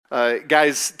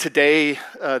Guys, today,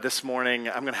 this morning,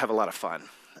 I'm going to have a lot of fun.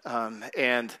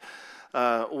 And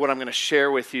what I'm going to share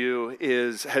with you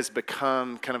has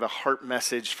become kind of a heart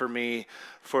message for me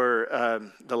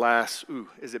for the last,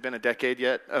 has it been a decade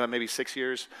yet? Maybe 6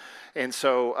 years. And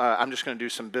so I'm just going to do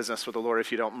some business with the Lord.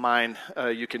 If you don't mind,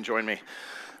 you can join me.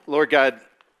 Lord God,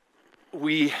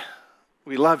 we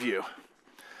love you,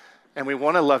 and we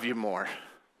want to love you more.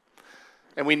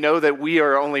 And we know that we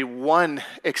are only one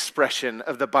expression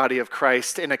of the body of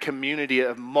Christ in a community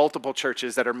of multiple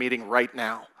churches that are meeting right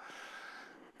now.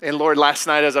 And Lord, last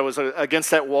night as I was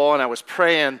against that wall and I was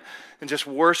praying and just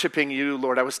worshiping you,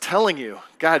 Lord, I was telling you,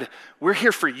 God, we're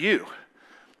here for you.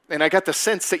 And I got the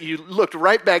sense that you looked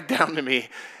right back down to me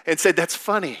and said, that's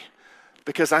funny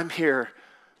because I'm here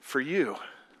for you.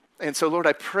 And so, Lord,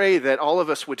 I pray that all of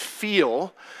us would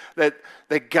feel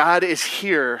that God is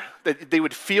here, that they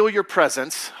would feel your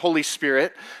presence, Holy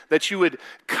Spirit, that you would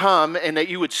come and that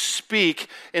you would speak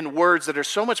in words that are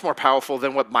so much more powerful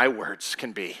than what my words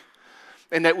can be.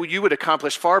 And that you would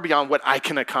accomplish far beyond what I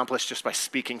can accomplish just by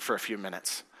speaking for a few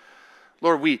minutes.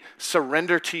 Lord, we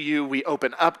surrender to you, we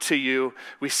open up to you,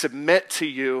 we submit to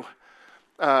you,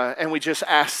 and we just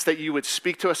ask that you would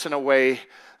speak to us in a way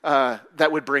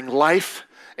that would bring life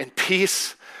and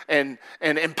peace and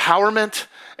empowerment,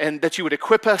 and that you would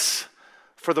equip us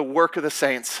for the work of the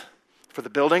saints, for the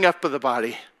building up of the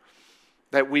body,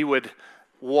 that we would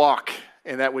walk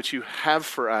in that which you have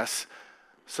for us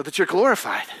so that you're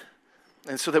glorified,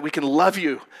 and so that we can love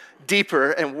you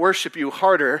deeper and worship you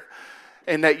harder,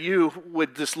 and that you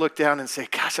would just look down and say,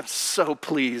 gosh, I'm so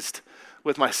pleased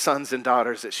with my sons and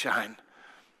daughters at Shine.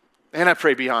 And I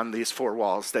pray beyond these four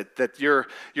walls that your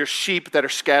sheep that are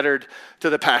scattered to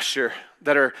the pasture,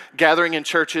 that are gathering in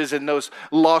churches, and those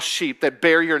lost sheep that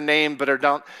bear your name but are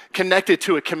not connected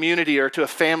to a community or to a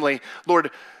family,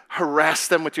 Lord, harass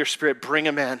them with your Spirit. Bring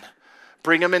them in.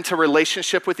 Bring them into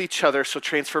relationship with each other so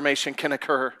transformation can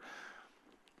occur.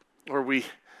 Lord,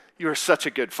 you are such a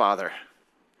good Father.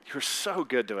 You are so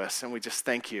good to us, and we just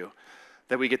thank you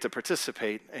that we get to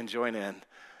participate and join in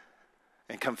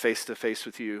and come face to face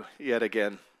with you yet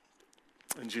again.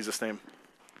 In Jesus' name,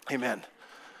 amen.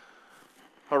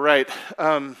 All right, so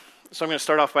I'm going to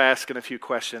start off by asking a few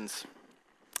questions.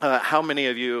 How many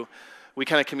of you, we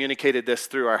kind of communicated this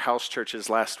through our house churches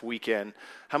last weekend,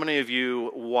 how many of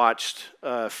you watched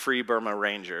Free Burma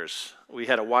Rangers? We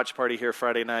had a watch party here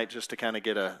Friday night just to kind of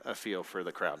get a feel for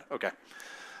the crowd. Okay.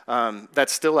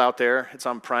 That's still out there. It's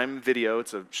on Prime Video.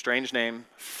 It's a strange name,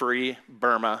 Free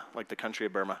Burma, like the country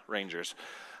of Burma, Rangers.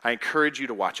 I encourage you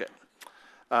to watch it.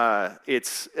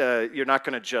 You're not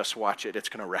going to just watch it. It's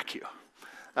going to wreck you.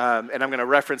 And I'm going to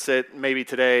reference it maybe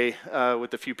today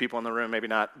with a few people in the room, maybe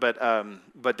not,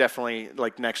 but definitely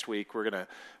like next week we're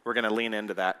gonna lean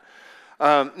into that.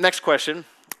 Next question: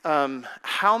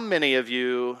 how many of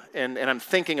you? And I'm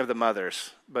thinking of the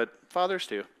mothers, but fathers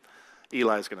too.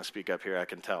 Eli's going to speak up here, I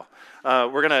can tell.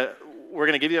 We're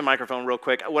gonna give you a microphone real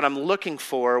quick. What I'm looking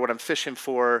for, what I'm fishing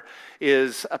for,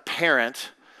 is a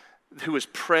parent who is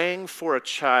praying for a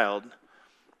child.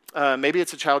 Maybe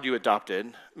it's a child you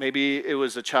adopted. Maybe it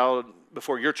was a child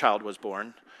before your child was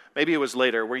born. Maybe it was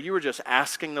later, where you were just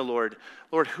asking the Lord,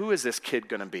 who is this kid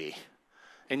going to be?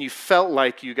 And you felt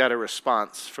like you got a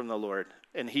response from the Lord,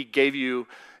 and he gave you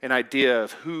an idea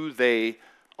of who they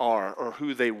are or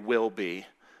who they will be.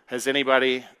 Has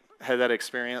anybody had that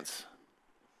experience?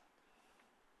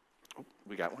 Oh,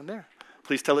 we got one there.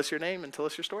 Please tell us your name and tell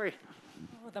us your story.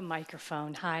 Oh, the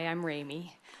microphone. Hi, I'm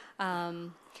Rami.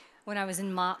 When I was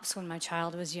in MOPS, when my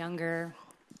child was younger,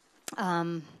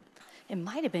 it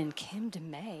might have been Kim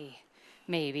DeMay,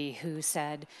 maybe, who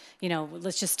said,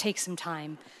 let's just take some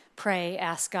time, pray,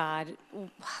 ask God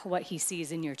what he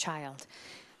sees in your child.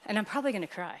 And I'm probably going to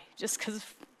cry just because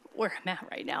of where I'm at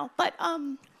right now. But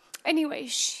anyway,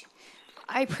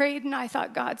 I prayed and I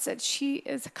thought God said she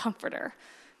is a comforter.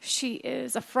 She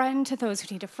is a friend to those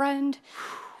who need a friend.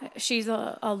 She's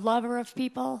a lover of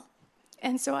people.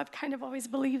 And so I've kind of always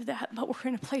believed that, but we're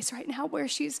in a place right now where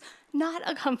she's not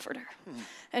a comforter,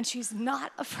 and she's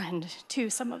not a friend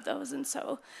to some of those, and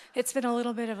so it's been a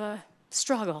little bit of a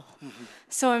struggle. Mm-hmm.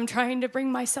 So I'm trying to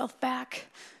bring myself back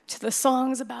to the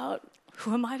songs about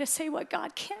who am I to say what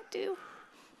God can't do.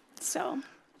 So.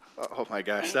 Oh my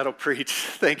gosh, that'll preach.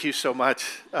 Thank you so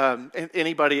much.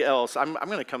 Anybody else? I'm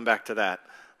going to come back to that.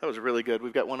 That was really good.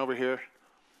 We've got one over here.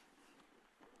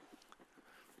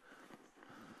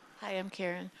 Hi, I'm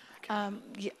Karen.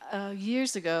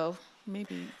 Years ago,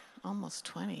 maybe almost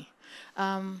 20,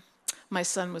 my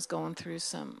son was going through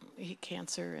some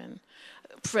cancer, and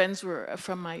friends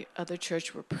from my other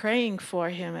church were praying for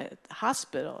him at the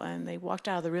hospital, and they walked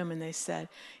out of the room and they said,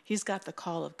 he's got the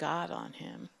call of God on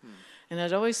him. And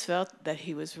I'd always felt that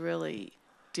he was really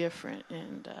different,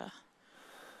 and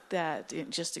that it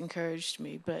just encouraged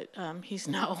me. But he's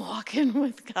now walking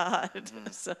with God,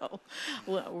 so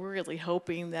we're really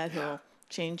hoping that he'll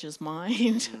change his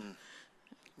mind.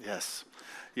 Yes.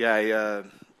 Yeah,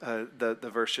 the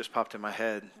verse just popped in my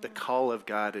head. The call of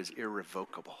God is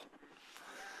irrevocable.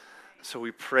 So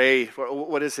we pray for,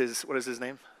 what is his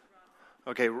name?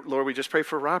 Okay, Lord, we just pray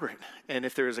for Robert. And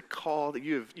if there is a call that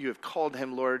you have called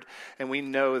him, Lord, and we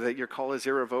know that your call is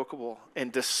irrevocable.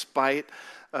 And despite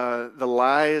the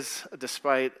lies,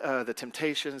 despite the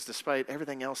temptations, despite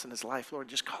everything else in his life, Lord,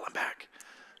 just call him back.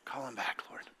 Call him back,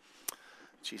 Lord.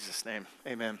 In Jesus' name,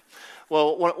 amen.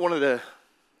 Well, one of the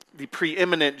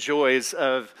preeminent joys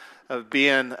of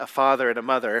being a father and a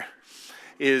mother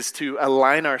is to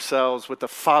align ourselves with the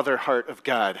father heart of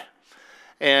God.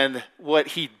 And what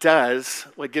he does,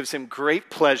 what gives him great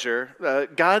pleasure,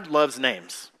 God loves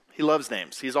names. He loves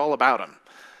names. He's all about them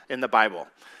in the Bible.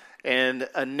 And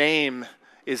a name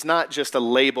is not just a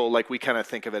label like we kind of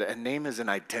think of it. A name is an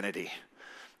identity,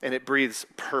 and it breathes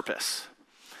purpose.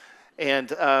 And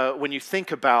when you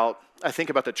think about, I think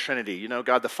about the Trinity, you know,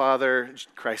 God the Father,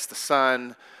 Christ the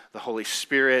Son, the Holy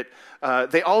Spirit,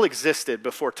 they all existed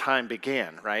before time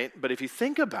began, right? But if you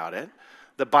think about it,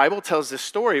 the Bible tells this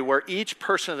story where each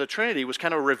person of the Trinity was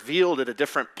kind of revealed at a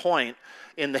different point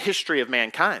in the history of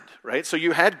mankind, right? So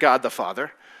you had God the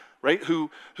Father, right, who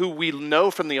we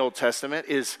know from the Old Testament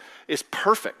is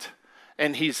perfect,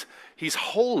 and he's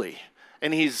holy,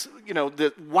 and he's, you know,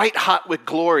 the white hot with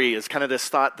glory is kind of this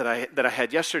thought that I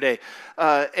had yesterday.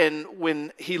 And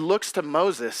when he looks to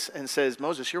Moses and says,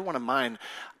 Moses, you're one of mine.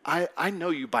 I know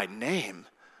you by name.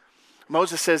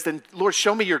 Moses says, then Lord,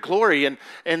 show me your glory.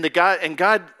 And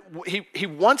God, he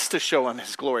wants to show him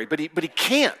his glory, but he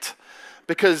can't,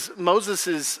 because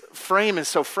Moses' frame is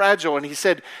so fragile. And he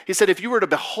said, if you were to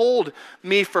behold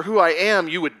me for who I am,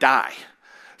 you would die.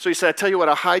 So he said, I tell you what,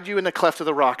 I'll hide you in the cleft of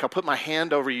the rock. I'll put my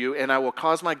hand over you, and I will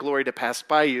cause my glory to pass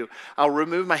by you. I'll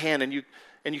remove my hand, and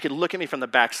you can look at me from the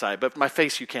backside, but my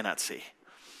face you cannot see.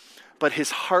 But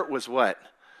his heart was what?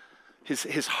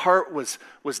 His heart was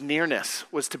nearness,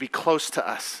 was to be close to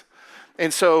us.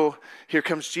 And so here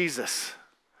comes Jesus.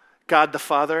 God the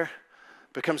Father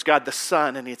becomes God the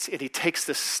Son, and he takes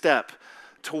this step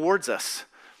towards us.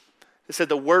 It said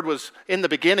the Word was in the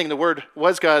beginning, the Word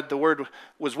was God, the Word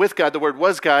was with God, the Word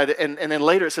was God, and then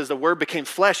later it says the Word became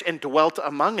flesh and dwelt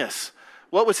among us.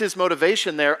 What was his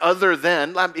motivation there other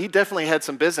than, he definitely had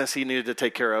some business he needed to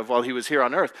take care of while he was here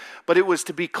on earth, but it was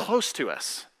to be close to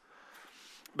us.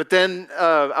 But then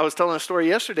I was telling a story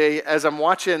yesterday as I'm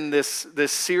watching this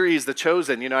series, The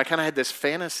Chosen. You know, I kind of had this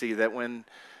fantasy that when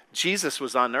Jesus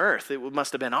was on earth, it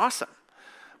must have been awesome.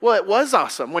 Well, it was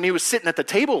awesome when he was sitting at the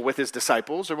table with his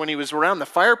disciples or when he was around the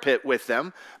fire pit with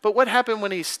them. But what happened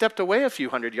when he stepped away a few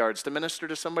hundred yards to minister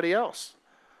to somebody else?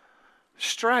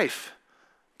 Strife,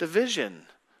 division,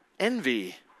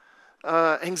 envy,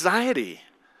 anxiety.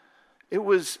 It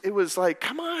was like,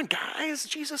 come on, guys,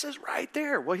 Jesus is right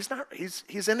there. Well, he's not.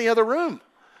 He's in the other room.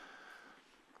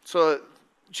 So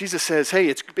Jesus says, hey,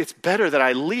 it's better that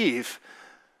I leave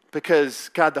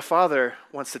because God the Father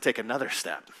wants to take another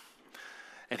step.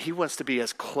 And he wants to be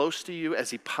as close to you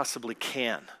as he possibly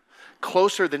can.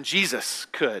 Closer than Jesus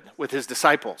could with his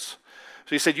disciples. So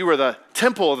he said, you are the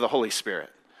temple of the Holy Spirit.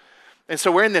 And so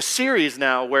we're in this series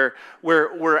now where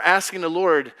we're asking the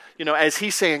Lord, you know, as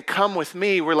he's saying, come with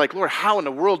me, we're like, Lord, how in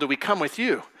the world do we come with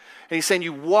you? And he's saying,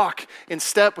 you walk in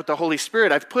step with the Holy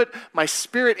Spirit. I've put my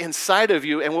Spirit inside of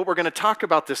you. And what we're going to talk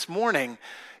about this morning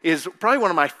is probably one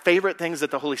of my favorite things that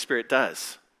the Holy Spirit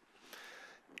does.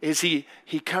 Is he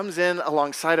comes in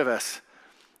alongside of us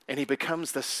and he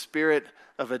becomes the Spirit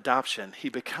of adoption. He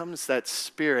becomes that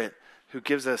Spirit who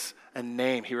gives us a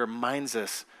name. He reminds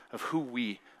us of who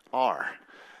we are.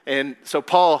 And so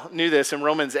Paul knew this in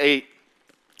Romans 8.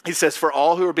 He says, for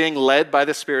all who are being led by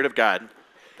the Spirit of God,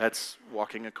 that's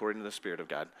walking according to the Spirit of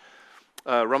God.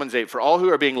 Romans 8, for all who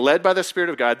are being led by the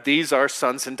Spirit of God, these are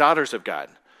sons and daughters of God.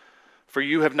 For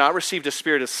you have not received a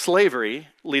spirit of slavery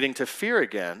leading to fear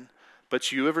again, but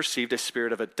you have received a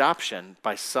spirit of adoption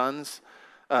by sons,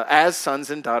 as sons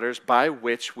and daughters, by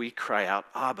which we cry out,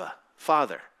 Abba,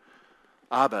 Father.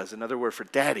 Abba is another word for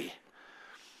daddy.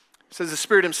 It says the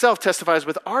Spirit himself testifies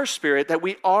with our spirit that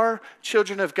we are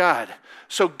children of God.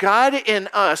 So God in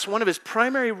us, one of his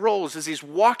primary roles is he's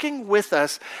walking with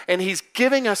us and he's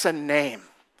giving us a name.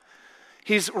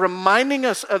 He's reminding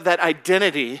us of that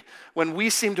identity when we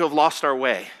seem to have lost our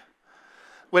way.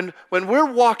 When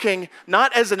we're walking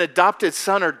not as an adopted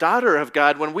son or daughter of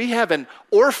God, when we have an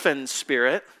orphan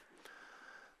spirit,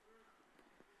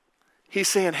 he's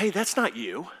saying, hey, that's not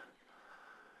you.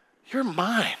 You're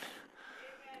mine.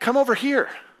 Come over here.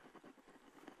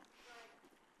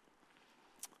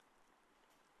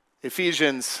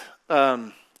 Ephesians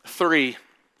 3.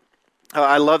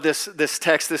 I love this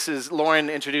text. This is Lauren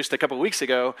introduced a couple of weeks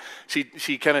ago.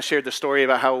 She kind of shared the story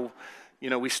about how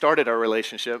we started our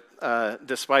relationship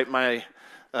despite my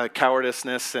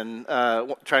cowardiceness and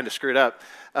trying to screw it up.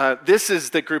 This is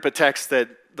the group of texts that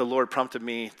the Lord prompted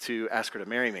me to ask her to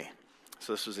marry me.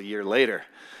 So this was a year later.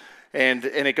 And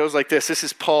it goes like this. This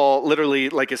is Paul, literally,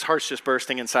 like his heart's just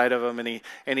bursting inside of him.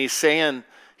 And he's saying,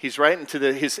 he's writing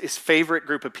to his favorite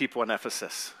group of people in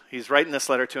Ephesus. He's writing this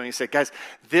letter to him. He said, guys,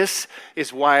 this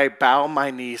is why I bow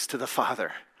my knees to the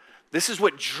Father. This is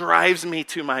what drives me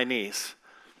to my knees.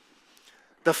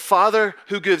 The Father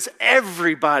who gives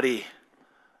everybody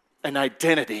an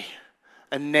identity,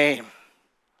 a name,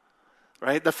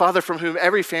 right? The Father from whom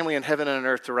every family in heaven and on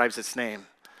earth derives its name.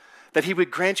 That he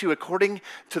would grant you according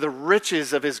to the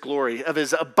riches of his glory, of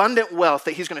his abundant wealth,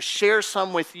 that he's going to share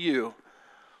some with you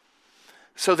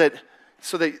so that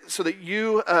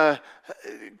you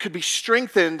could be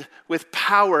strengthened with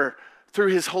power through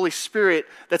his Holy Spirit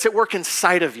that's at work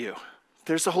inside of you.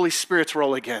 There's the Holy Spirit's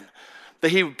role again. That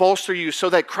he would bolster you so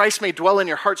that Christ may dwell in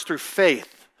your hearts through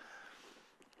faith.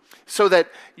 So that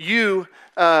you,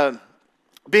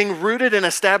 being rooted and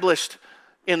established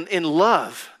in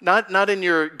love, not in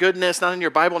your goodness, not in your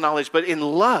Bible knowledge, but in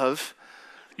love,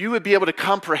 you would be able to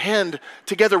comprehend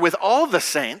together with all the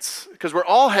saints, because we're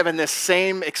all having this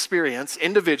same experience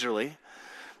individually,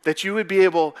 that you would be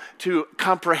able to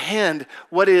comprehend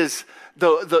what is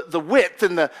the width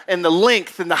and the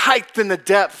length and the height and the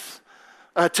depth,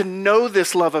 to know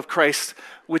this love of Christ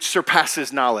which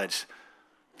surpasses knowledge.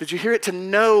 Did you hear it? To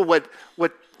know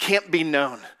what can't be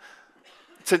known.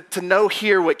 To know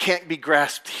here what can't be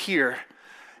grasped here.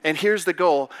 And here's the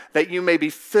goal, that you may be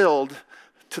filled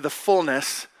to the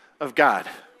fullness of God.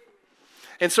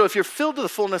 And so if you're filled to the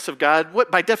fullness of God,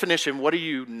 by definition, what are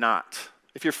you not?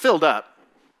 If you're filled up,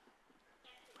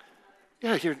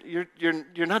 yeah,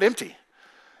 you're not empty.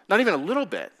 Not even a little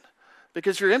bit.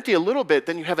 Because if you're empty a little bit,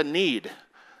 then you have a need.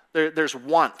 There's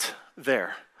want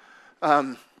there.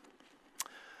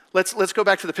 Let's go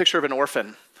back to the picture of an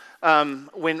orphan.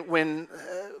 When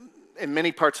in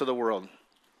many parts of the world,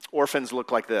 orphans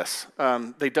look like this.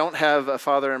 They don't have a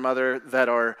father and mother that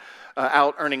are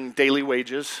out earning daily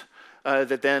wages,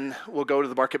 that then will go to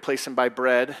the marketplace and buy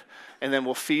bread, and then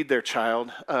will feed their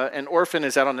child. An orphan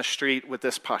is out on the street with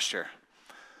this posture.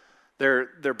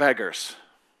 They're beggars,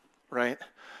 right?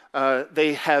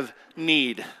 They have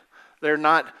need. They're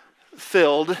not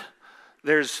filled.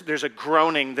 There's a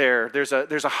groaning there. There's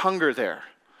a hunger there.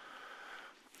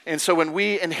 And so when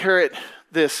we inherit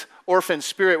this orphan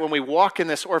spirit, when we walk in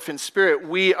this orphan spirit,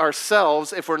 we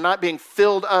ourselves, if we're not being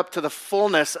filled up to the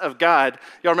fullness of God,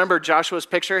 y'all remember Joshua's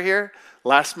picture here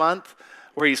last month,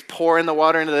 where he's pouring the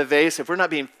water into the vase? If we're not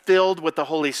being filled with the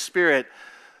Holy Spirit,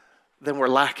 then we're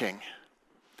lacking.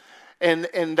 And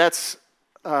that's,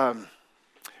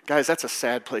 guys, that's a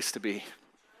sad place to be.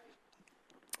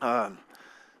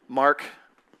 Mark,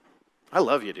 I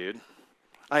love you, dude.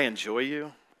 I enjoy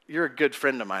you. You're a good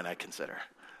friend of mine, I consider.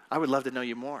 I would love to know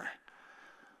you more.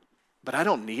 But I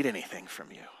don't need anything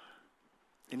from you.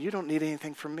 And you don't need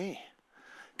anything from me.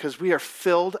 Because we are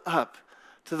filled up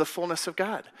to the fullness of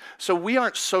God. So we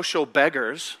aren't social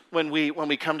beggars when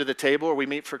we come to the table, or we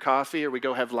meet for coffee, or we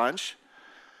go have lunch.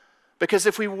 Because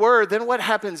if we were, then what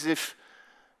happens if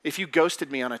you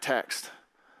ghosted me on a text?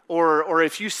 Or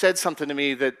if you said something to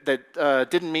me that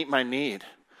didn't meet my need?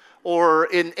 Or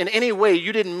in any way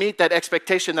you didn't meet that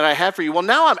expectation that I had for you? Well,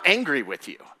 now I'm angry with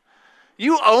you.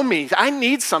 You owe me. I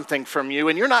need something from you,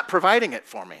 and you're not providing it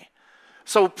for me.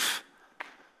 So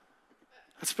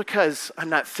that's because I'm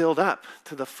not filled up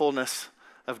to the fullness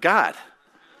of God.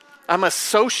 I'm a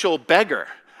social beggar.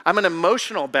 I'm an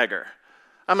emotional beggar.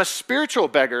 I'm a spiritual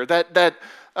beggar. That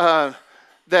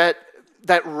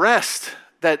rest,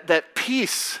 that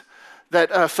peace,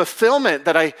 that fulfillment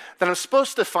that I'm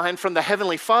supposed to find from the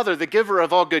Heavenly Father, the giver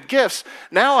of all good gifts.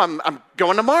 Now I'm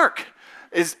going to Mark.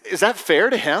 Is that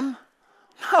fair to him?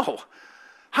 No.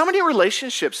 How many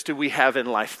relationships do we have in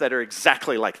life that are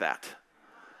exactly like that?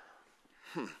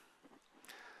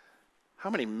 How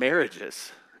many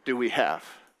marriages do we have?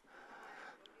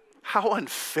 How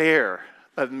unfair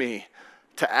of me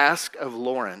to ask of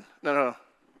Lauren. No,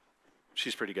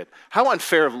 she's pretty good. How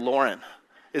unfair of Lauren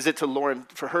is it to Lauren,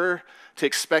 for her to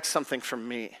expect something from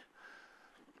me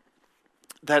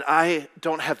that I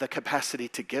don't have the capacity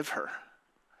to give her?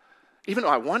 Even though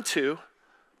I want to,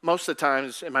 most of the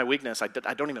times in my weakness, I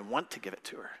don't even want to give it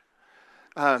to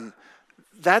her.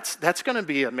 That's going to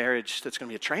be a marriage that's going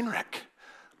to be a train wreck.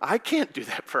 I can't do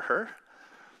that for her.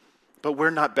 But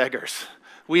we're not beggars.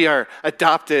 We are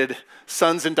adopted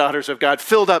sons and daughters of God,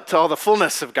 filled up to all the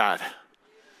fullness of God.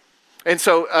 And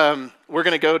so we're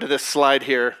going to go to this slide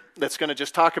here that's going to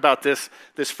just talk about this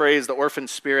phrase, the orphan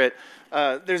spirit.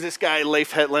 There's this guy,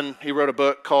 Leif Hetland. He wrote a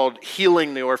book called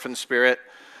Healing the Orphan Spirit.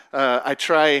 I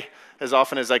try as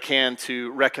often as I can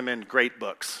to recommend great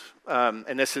books.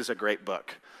 And this is a great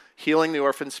book. Healing the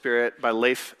Orphan Spirit by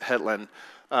Leif Hetland.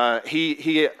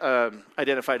 He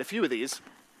identified a few of these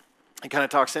and kind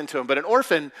of talks into them. But an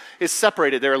orphan is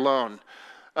separated. They're alone.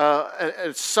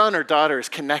 A son or daughter is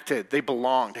connected. They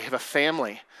belong. They have a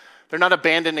family. They're not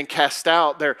abandoned and cast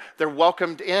out. They're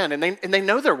welcomed in, and they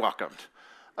know they're welcomed.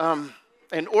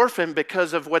 An orphan,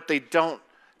 because of what they don't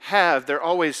have, they're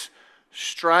always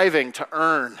striving to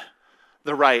earn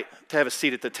the right to have a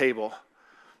seat at the table.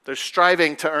 They're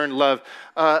striving to earn love.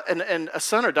 And a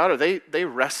son or daughter, they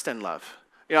rest in love.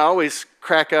 I always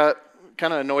crack up,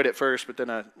 kind of annoyed at first, but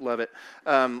then I love it.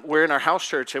 We're in our house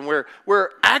church, and we're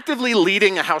actively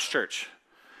leading a house church.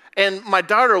 And my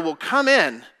daughter will come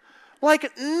in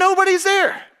like nobody's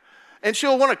there. And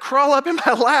she'll want to crawl up in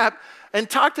my lap and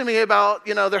talk to me about,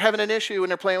 they're having an issue and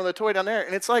they're playing with a toy down there.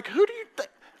 And it's like, who do you think?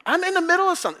 I'm in the middle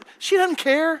of something. She doesn't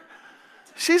care.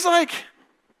 She's like,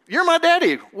 you're my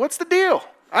daddy. What's the deal?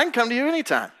 I can come to you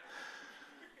anytime.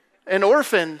 An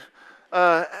orphan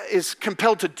is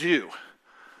compelled to do.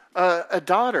 A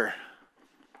daughter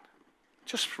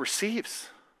just receives.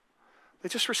 They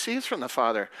just receives from the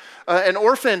Father. An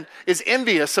orphan is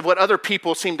envious of what other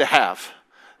people seem to have.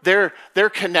 Their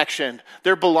connection,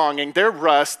 their belonging, their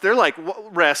rest. They're like,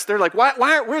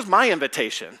 where's my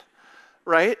invitation?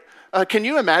 Right? Can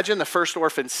you imagine the first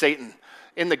orphan, Satan,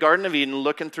 in the Garden of Eden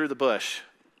looking through the bush?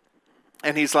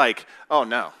 And he's like, oh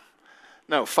no.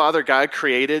 No, Father God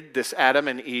created this Adam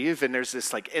and Eve, and there's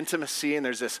this like intimacy, and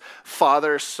there's this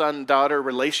father, son, daughter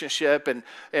relationship, and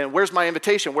where's my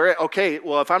invitation? Okay,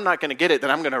 well, if I'm not going to get it,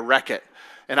 then I'm going to wreck it,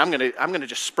 and I'm going to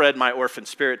just spread my orphan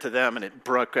spirit to them, and it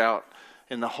broke out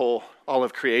in all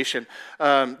of creation.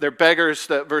 They're beggars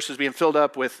versus being filled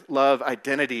up with love,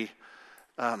 identity,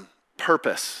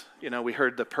 purpose. We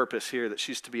heard the purpose here, that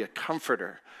she's to be a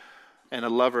comforter and a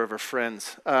lover of her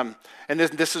friends. And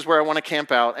this is where I want to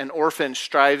camp out. An orphan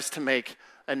strives to make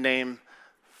a name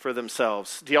for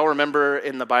themselves. Do y'all remember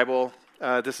in the Bible,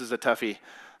 this is a toughie,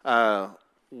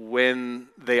 when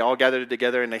they all gathered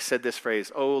together and they said this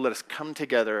phrase, oh, let us come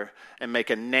together and make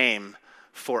a name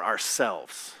for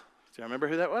ourselves. Do you remember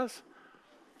who that was?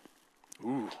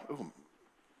 Ooh,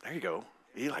 there you go.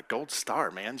 Like gold star,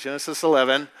 man. Genesis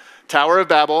 11, Tower of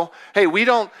Babel. Hey,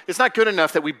 it's not good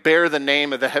enough that we bear the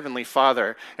name of the Heavenly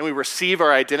Father and we receive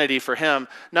our identity for Him.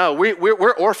 No,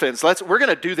 we're orphans. We're going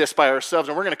to do this by ourselves,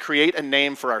 and we're going to create a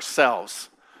name for ourselves.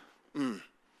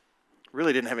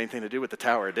 Really didn't have anything to do with the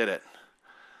tower, did it?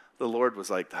 The Lord was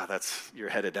like, you're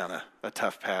headed down a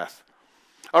tough path.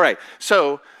 All right,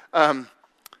 so the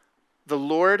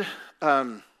Lord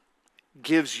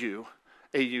gives you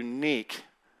a unique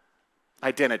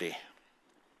identity.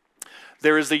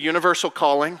 There is the universal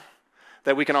calling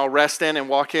that we can all rest in and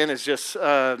walk in as just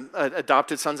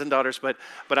adopted sons and daughters, but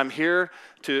I'm here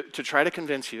to try to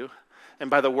convince you, and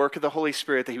by the work of the Holy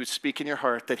Spirit, that He would speak in your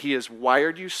heart, that He has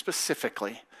wired you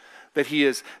specifically, that He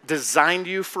has designed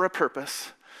you for a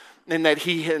purpose, and that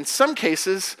He, in some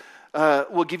cases,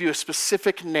 will give you a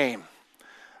specific name.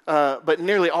 But in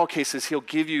nearly all cases, He'll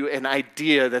give you an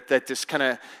idea that just kind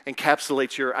of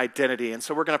encapsulates your identity. And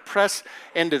so we're going to press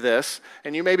into this.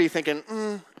 And you may be thinking,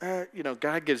 God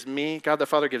the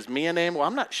Father gives me a name. Well,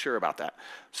 I'm not sure about that.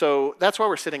 So that's why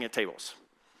we're sitting at tables.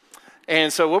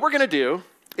 And so what we're going to do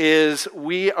is if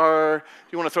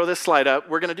you want to throw this slide up,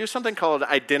 we're going to do something called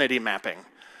identity mapping.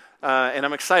 And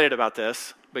I'm excited about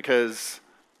this because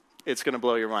it's going to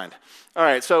blow your mind. All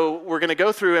right, so we're going to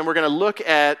go through and we're going to look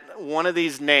at one of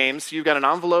these names. You've got an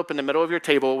envelope in the middle of your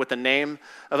table with the name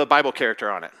of a Bible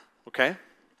character on it, okay?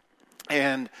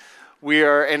 And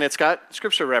it's got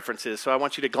scripture references. So I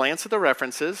want you to glance at the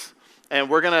references, and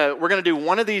we're going to do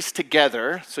one of these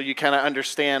together so you kind of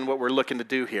understand what we're looking to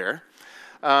do here.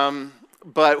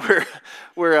 But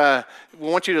we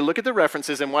want you to look at the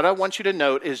references, and what I want you to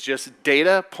note is just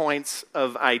data points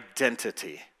of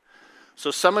identity. So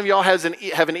some of y'all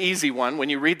have an easy one. When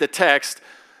you read the text,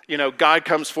 God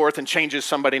comes forth and changes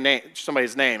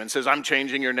somebody's name and says, I'm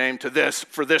changing your name to this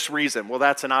for this reason. Well,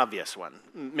 that's an obvious one.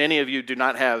 Many of you do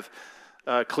not have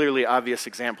clearly obvious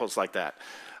examples like that.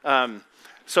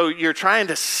 So you're trying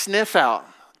to sniff out,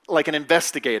 like an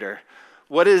investigator,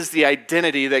 what is the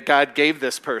identity that God gave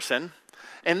this person?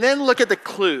 And then look at the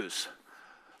clues.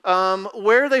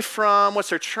 Where are they from? What's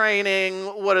their training?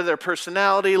 What are their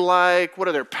personality like? What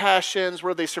are their passions?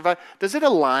 Where do they survive? Does it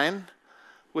align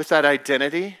with that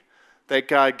identity that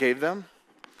God gave them?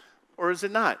 Or is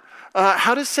it not?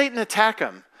 How does Satan attack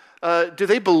them? Do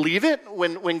they believe it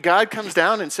when God comes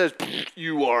down and says,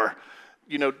 you are,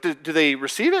 do they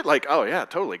receive it? Like, oh yeah,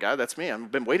 totally, God, that's me.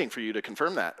 I've been waiting for you to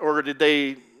confirm that. Or did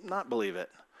they not believe it?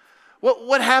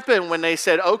 What happened when they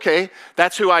said, okay,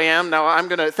 that's who I am. Now I'm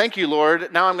going to, thank you,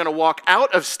 Lord. Now I'm going to walk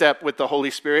out of step with the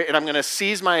Holy Spirit and I'm going to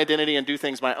seize my identity and do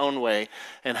things my own way.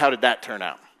 And how did that turn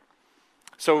out?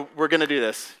 So we're going to do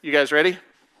this. You guys ready?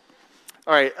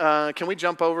 All right, can we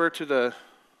jump over to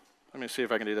let me see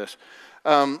if I can do this.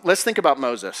 Let's think about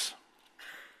Moses.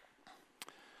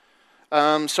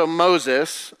 So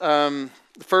Moses, the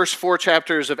first 4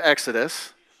 chapters of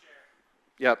Exodus.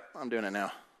 Yep, I'm doing it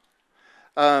now.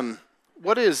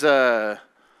 What is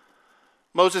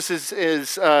Moses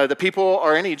is the people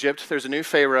are in Egypt. There's a new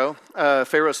Pharaoh.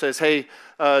 Pharaoh says, hey,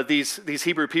 these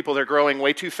Hebrew people, they're growing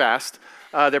way too fast.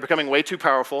 They're becoming way too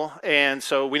powerful, and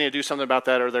so we need to do something about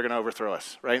that or they're going to overthrow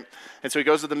us, right? And so he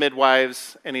goes to the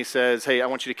midwives, and he says, hey, I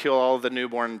want you to kill all of the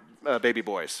newborn baby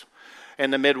boys.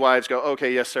 And the midwives go,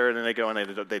 okay, yes, sir, and then they go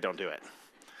and they don't do it.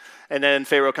 And then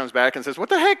Pharaoh comes back and says, what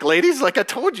the heck, ladies? Like I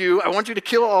told you, I want you to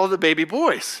kill all the baby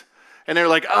boys. And they're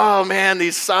like, oh, man,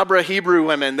 these Sabra Hebrew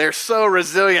women, they're so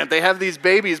resilient. They have these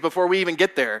babies before we even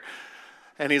get there.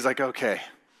 And he's like, okay.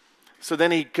 So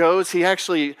then he goes, he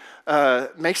actually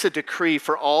makes a decree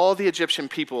for all the Egyptian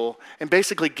people and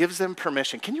basically gives them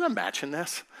permission. Can you imagine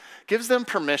this? Gives them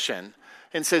permission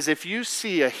and says, if you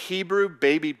see a Hebrew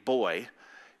baby boy,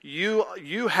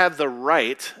 you have the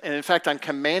right, and in fact, I'm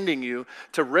commanding you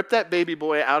to rip that baby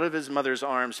boy out of his mother's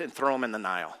arms and throw him in the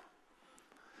Nile.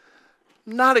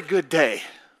 Not a good day.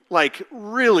 Like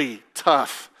really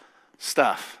tough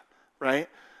stuff, right?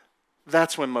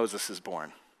 That's when Moses is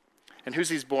born. And who's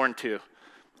he's born to?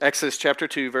 Exodus chapter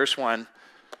 2, verse 1.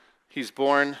 He's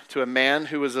born to a man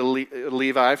who was a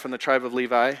Levi from the tribe of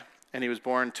Levi, and he was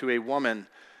born to a woman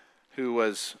who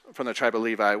was from the tribe of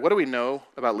Levi. What do we know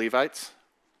about Levites?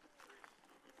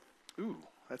 Ooh,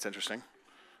 that's interesting.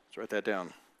 Let's write that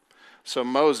down. So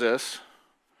Moses,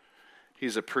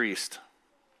 he's a priest.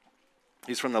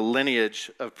 He's from the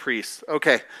lineage of priests.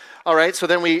 Okay, all right, so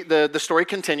then the story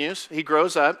continues. He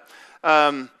grows up.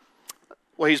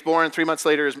 Well, he's born 3 months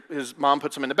later. His mom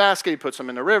puts him in the basket. He puts him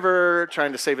in the river,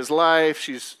 trying to save his life.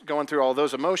 She's going through all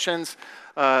those emotions.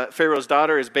 Pharaoh's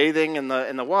daughter is bathing in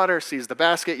the water, sees the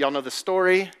basket. Y'all know the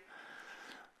story.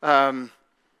 And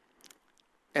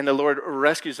the Lord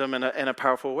rescues him in a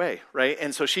powerful way, right?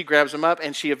 And so she grabs him up,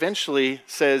 and she eventually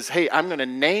says, hey, I'm going to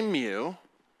name you,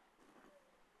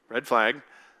 red flag,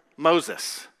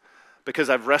 Moses, because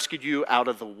I've rescued you out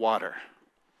of the water.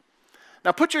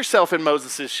 Now put yourself in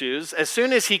Moses' shoes. As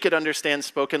soon as he could understand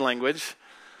spoken language,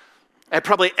 at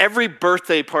probably every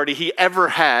birthday party he ever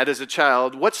had as a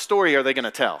child, what story are they going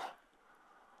to tell?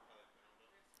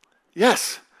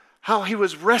 Yes, how he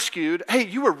was rescued. Hey,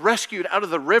 you were rescued out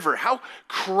of the river. How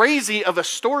crazy of a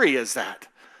story is that?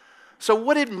 So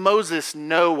what did Moses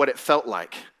know what it felt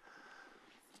like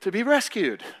to be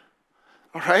rescued?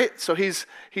 All right, so he's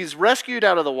rescued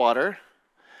out of the water,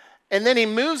 and then he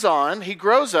moves on, he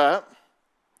grows up.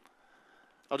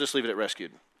 I'll just leave it at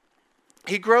rescued.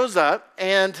 He grows up,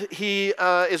 and he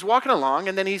is walking along,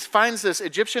 and then he finds this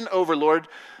Egyptian overlord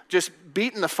just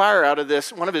beating the fire out of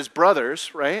one of his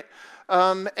brothers, right?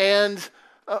 And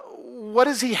what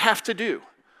does he have to do?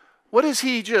 What is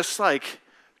he just like?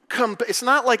 It's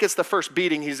not like it's the first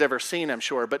beating he's ever seen, I'm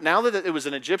sure, but now that it was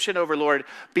an Egyptian overlord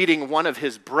beating one of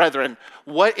his brethren,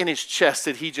 what in his chest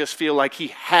did he just feel like he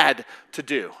had to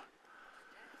do?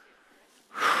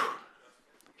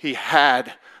 He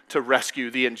had to rescue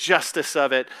the injustice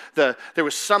of it. There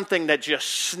was something that just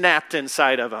snapped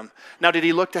inside of him. Now, did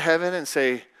he look to heaven and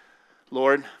say,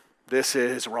 Lord, this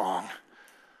is wrong.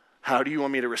 How do you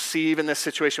want me to receive in this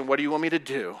situation? What do you want me to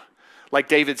do? Like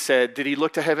David said, did he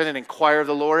look to heaven and inquire of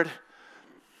the Lord?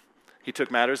 He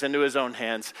took matters into his own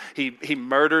hands. He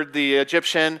murdered the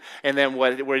Egyptian, and then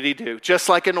what did he do? Just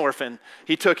like an orphan,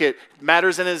 he took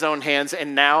matters in his own hands,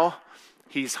 and now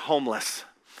he's homeless.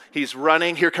 He's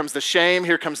running. Here comes the shame.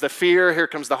 Here comes the fear. Here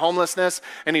comes the homelessness.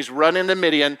 And he's running to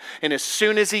Midian. And as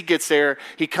soon as he gets there,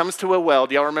 he comes to a well.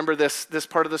 Do y'all remember this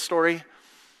part of the story?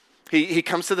 he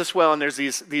comes to this well, and there's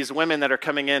these women that are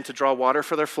coming in to draw water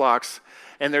for their flocks,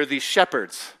 and there are these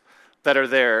shepherds that are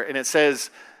there. And it says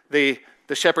the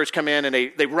shepherds come in, and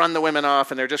they run the women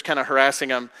off, and they're just kind of harassing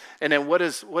them. And then what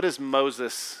does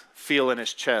Moses feel in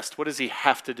his chest? What does he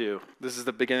have to do? This is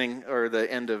the beginning or the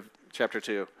end of chapter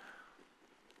 2.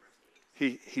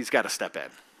 He's got to step in.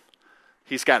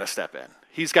 He's got to step in.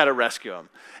 He's got to rescue him.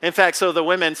 In fact, so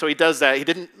he does that. He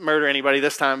didn't murder anybody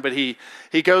this time, but he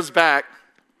goes back,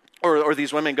 or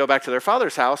these women go back to their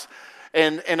father's house,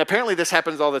 and apparently this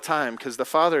happens all the time, because the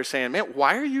father is saying, man,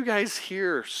 why are you guys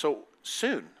here so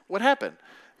soon? What happened?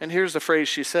 And here's the phrase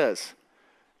she says: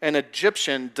 an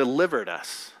Egyptian delivered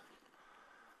us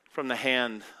from the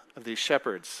hand of these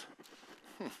shepherds.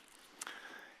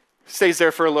 Stays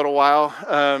there for a little while.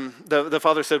 The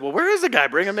father said, well, where is the guy?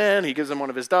 Bring him in. He gives him one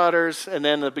of his daughters. And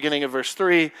then the beginning of verse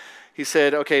 3, he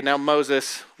said, okay, now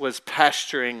Moses was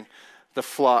pasturing the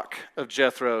flock of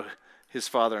Jethro, his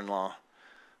father-in-law.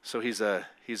 So he's a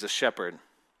shepherd.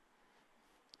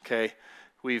 Okay,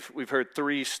 we've heard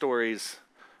 3 stories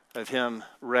of him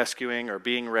rescuing or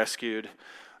being rescued.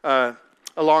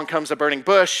 Along comes a burning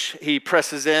bush. He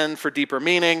presses in for deeper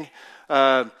meaning.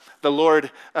 The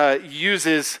Lord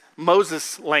uses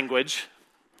Moses' language,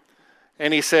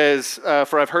 and he says,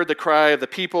 for I've heard the cry of the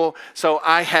people, so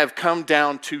I have come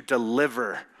down to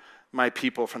deliver my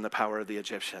people from the power of the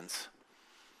Egyptians.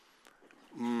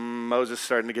 Moses is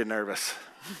starting to get nervous.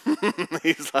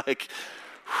 He's like,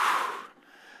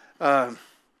 and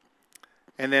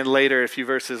then later, a few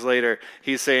verses later,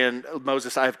 he's saying,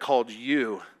 Moses, I have called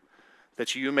you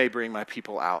that you may bring my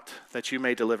people out, that you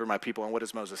may deliver my people. And what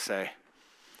does Moses say?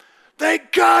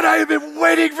 Thank God, I have been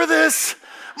waiting for this.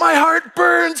 My heart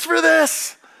burns for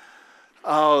this.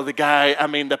 Oh, the guy,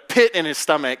 the pit in his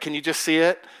stomach. Can you just see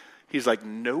it? He's like,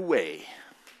 no way.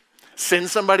 Send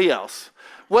somebody else.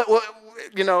 What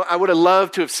I would have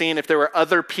loved to have seen if there were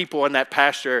other people in that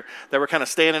pasture that were kind of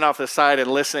standing off the side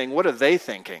and listening. What are they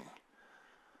thinking?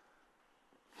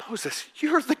 Moses,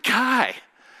 you're the guy.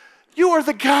 You are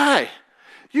the guy.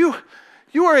 You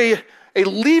are a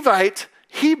Levite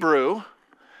Hebrew.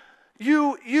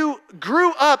 You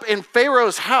grew up in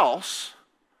Pharaoh's house.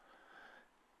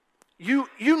 You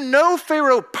know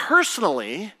Pharaoh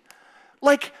personally.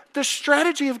 Like, the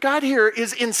strategy of God here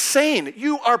is insane.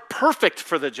 You are perfect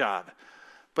for the job.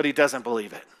 But he doesn't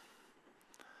believe it.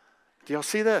 Do y'all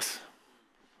see this?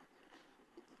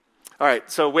 All right,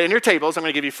 so in your tables, I'm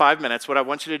going to give you 5 minutes. What I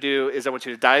want you to do is I want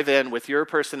you to dive in with your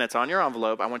person that's on your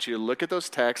envelope. I want you to look at those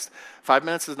texts. 5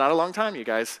 minutes is not a long time, you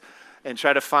guys. And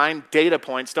try to find data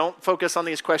points. Don't focus on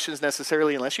these questions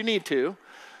necessarily unless you need to.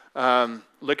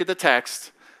 Look at the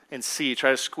text and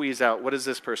try to squeeze out, what is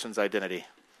this person's identity?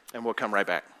 And we'll come right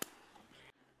back.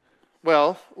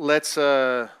 Well, let's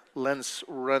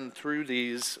run through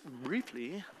these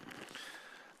briefly.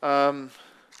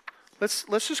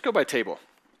 Let's just go by table.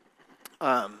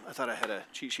 I thought I had a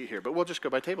cheat sheet here, but we'll just go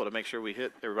by table to make sure we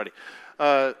hit everybody.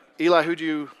 Eli, who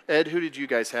did you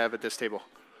guys have at this table?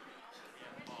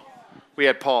 We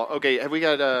had Paul. Okay, have we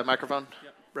got a microphone?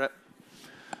 Yep. Brett?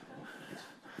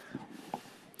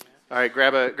 All right,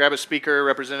 grab a speaker,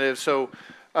 representative. So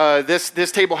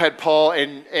this table had Paul,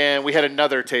 and we had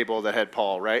another table that had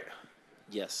Paul, right?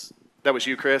 Yes. That was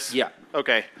you, Chris? Yeah.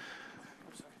 Okay.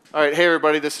 All right, hey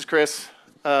everybody, this is Chris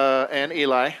and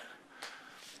Eli.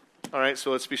 All right,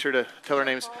 so let's be sure to tell our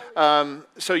names.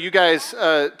 So you guys,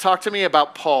 talk to me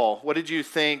about Paul. What did you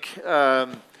think?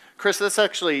 Chris,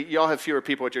 y'all have fewer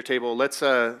people at your table.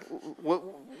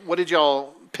 What did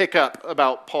y'all pick up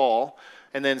about Paul?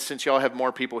 And then since y'all have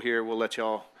more people here, we'll let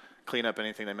y'all clean up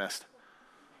anything they missed.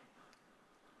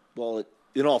 Well,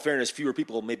 in all fairness, fewer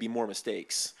people may be more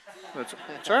mistakes. That's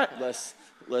all right. Less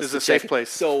this is a safe place.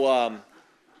 So,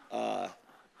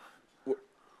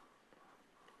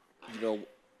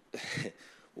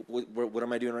 what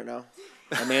am I doing right now?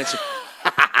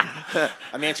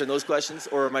 I'm answering those questions,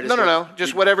 or am I just... No.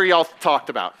 Just whatever y'all talked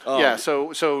about. Oh. Yeah,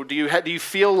 so do you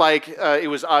feel like it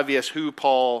was obvious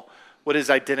what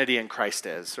his identity in Christ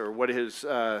is, or what his...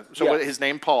 what his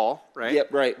name, Paul, right?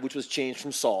 Yep, right, which was changed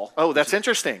from Saul. Oh, that's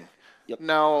interesting. Yep.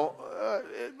 Now,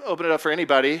 open it up for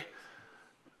anybody.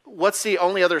 What's the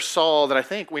only other Saul that I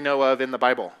think we know of in the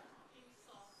Bible?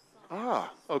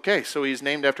 Okay, so he's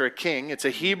named after a king. It's a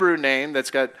Hebrew name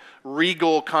that's got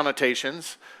regal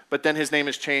connotations, but then his name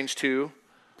is changed to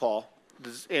Paul.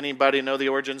 Does anybody know the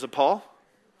origins of Paul?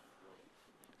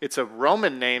 It's a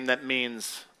Roman name that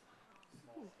means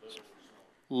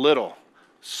little,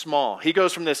 small. He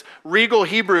goes from this regal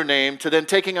Hebrew name to then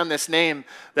taking on this name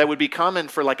that would be common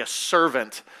for like a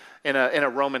servant in a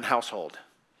Roman household.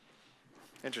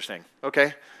 Interesting.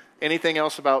 Okay. Anything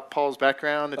else about Paul's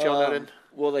background that y'all noted?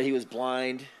 Well, that he was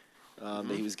blind, that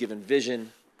he was given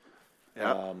vision,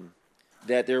 Yeah.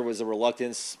 that there was a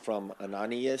reluctance from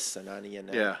Ananias to I don't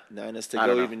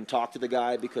go know. even talk to the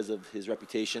guy because of his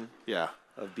reputation Yeah.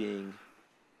 of being,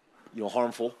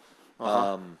 harmful.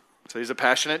 So he's a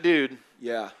passionate dude.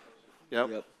 Yeah.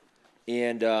 Yep.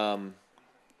 And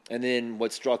then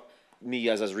what struck me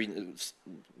as I was reading,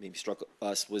 maybe struck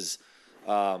us, was,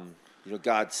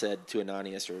 God said to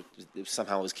Ananias, or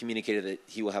somehow it was communicated that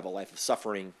he will have a life of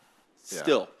suffering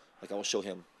still. Like I will show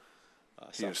him He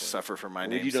suffering. will suffer for my Well,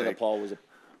 name's you know sake. that Paul was a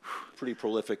pretty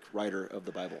prolific writer of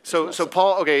the Bible. So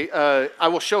Paul, I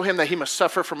will show him that he must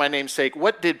suffer for my name's sake.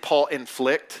 What did Paul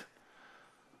inflict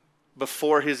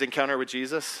before his encounter with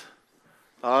Jesus?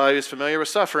 He was familiar with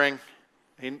suffering.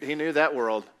 He knew that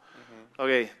world.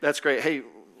 Okay, that's great. Hey,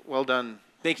 well done.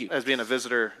 Thank you. As being a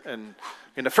visitor and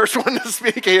being the first one to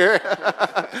speak here.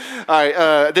 All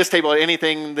right, this table,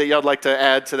 anything that y'all would like to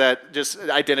add to that, just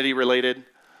identity related?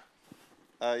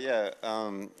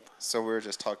 So we were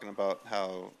just talking about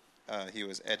how he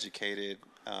was educated,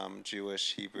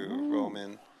 Jewish, Hebrew,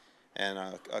 Roman,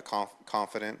 and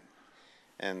confident.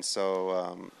 And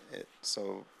so,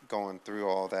 so going through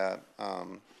all that,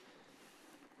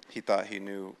 he thought he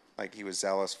knew, like he was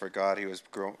zealous for God. He was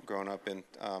grown up in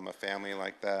a family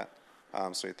like that,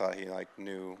 so he thought he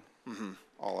knew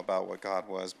all about what God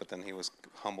was. But then he was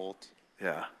humbled.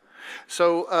 Yeah.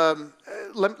 So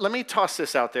let me toss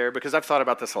this out there because I've thought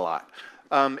about this a lot.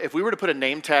 If we were to put a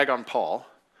name tag on Paul,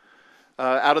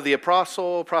 out of the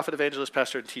apostle, prophet, evangelist,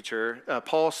 pastor, and teacher,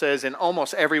 Paul says in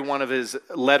almost every one of his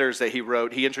letters that he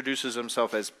wrote, he introduces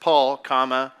himself as Paul,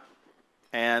 comma,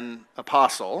 an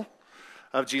apostle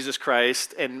of Jesus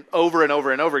Christ. And over and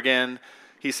over again,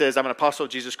 he says, I'm an apostle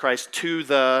of Jesus Christ to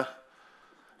the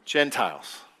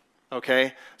Gentiles.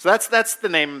 Okay? So that's the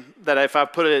name that if I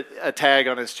put a tag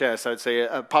on his chest, I would say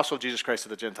apostle of Jesus Christ to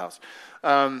the Gentiles.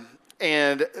 But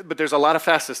there's a lot of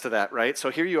facets to that, right? So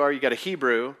here you are, you got a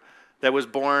Hebrew that was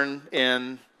born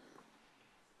in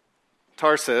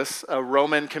Tarsus, a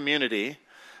Roman community.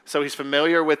 So he's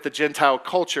familiar with the Gentile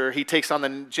culture. He takes on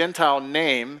the Gentile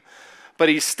name, but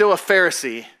he's still a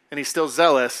Pharisee and he's still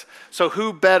zealous. So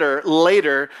who better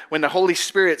later when the Holy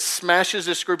Spirit smashes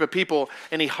this group of people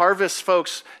and he harvests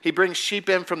folks, he brings sheep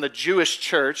in from the Jewish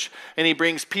church and he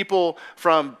brings people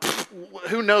from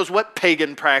who knows what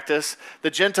pagan practice,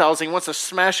 the Gentiles, and he wants to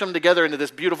smash them together into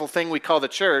this beautiful thing we call the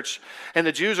church. And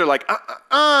the Jews are like,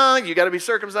 you got to be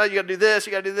circumcised, you got to do this,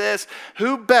 you got to do this.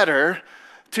 Who better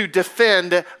to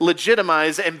defend,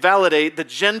 legitimize, and validate the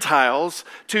Gentiles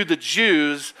to the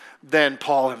Jews than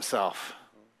Paul himself?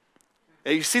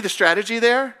 You see the strategy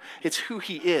there? It's who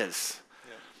he is.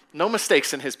 No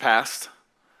mistakes in his past.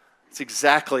 It's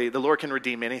exactly, the Lord can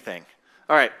redeem anything.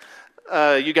 All right,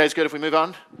 you guys good if we move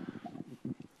on?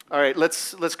 All right,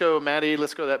 let's go, Maddie.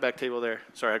 Let's go to that back table there.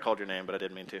 Sorry, I called your name, but I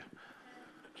didn't mean to.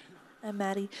 I'm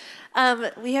Maddie.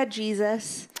 We had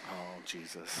Jesus. Oh,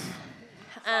 Jesus.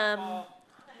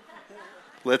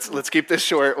 Let's keep this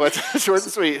short. What's short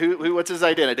and sweet? What's his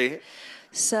identity?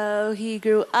 So he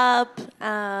grew up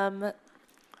a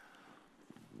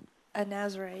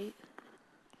Nazarite.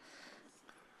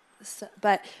 So,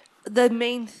 but the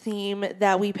main theme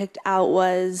that we picked out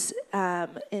was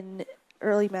in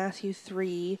early Matthew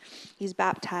 3, he's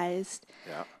baptized.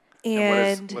 Yeah.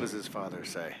 And what does his father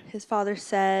say? His father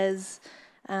says,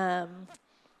 a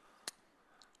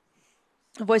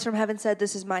voice from heaven said,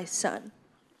 "This is my son,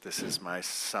 This is my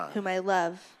son. whom I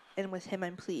love, and with him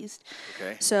I'm pleased."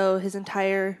 Okay. So his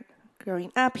entire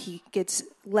growing up, he gets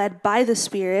led by the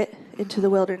Spirit into the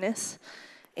wilderness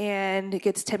and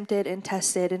gets tempted and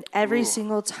tested. And every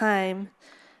single time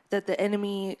that the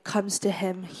enemy comes to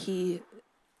him, he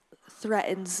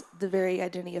threatens the very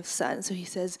identity of son. So he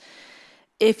says,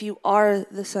 if you are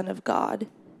the Son of God,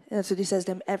 and that's what he says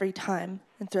to him every time,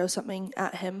 and throws something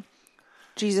at him.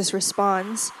 Jesus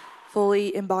responds,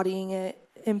 fully embodying it,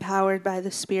 empowered by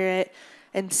the Spirit,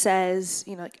 and says,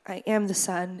 I am the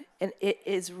Son, and it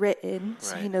is written.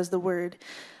 So he knows the word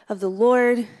of the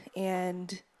Lord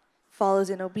and follows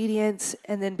in obedience.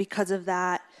 And then because of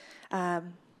that, the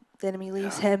enemy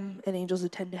leaves him and angels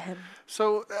attend to him.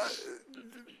 So,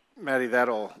 Maddie,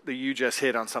 you just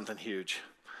hit on something huge.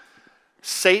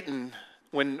 Satan,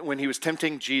 when he was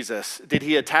tempting Jesus, did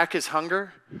he attack his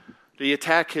hunger? Did he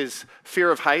attack his fear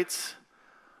of heights?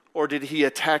 Or did he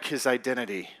attack his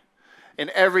identity? And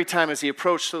every time as he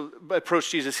approached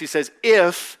Jesus, he says,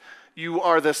 if you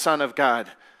are the Son of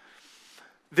God.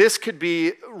 This could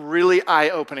be really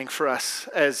eye-opening for us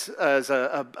as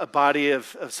a body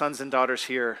of sons and daughters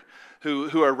here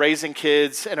who are raising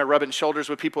kids and are rubbing shoulders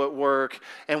with people at work,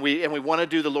 and we want to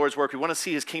do the Lord's work. We want to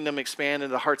see his kingdom expand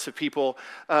into the hearts of people.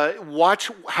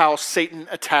 Watch how Satan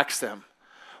attacks them.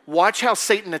 Watch how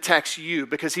Satan attacks you,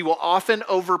 because he will often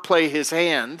overplay his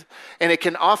hand, and it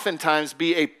can oftentimes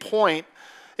be a point.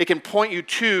 It can point you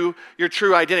to your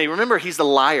true identity. Remember, he's the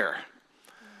liar.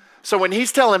 So when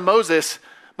he's telling Moses,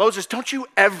 don't you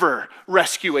ever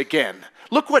rescue again.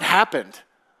 Look what happened.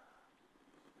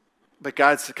 But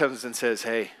God comes and says,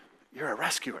 hey, you're a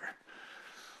rescuer.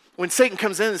 When Satan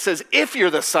comes in and says, if you're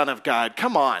the Son of God,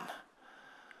 come on.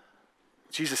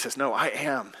 Jesus says, no, I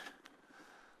am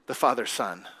the Father's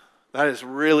Son. That is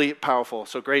really powerful.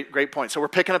 So great point. So we're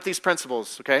picking up these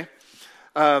principles, okay?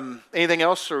 Anything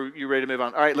else, or are you ready to move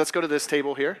on? All right, let's go to this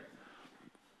table here.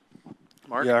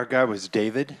 Mark? Yeah, our guy was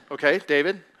David. Okay,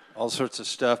 David. All sorts of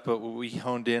stuff, but what we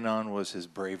honed in on was his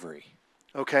bravery.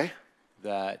 Okay.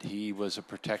 That he was a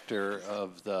protector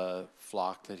of the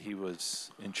flock that he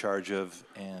was in charge of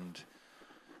and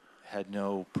had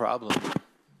no problem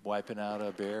wiping out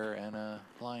a bear and a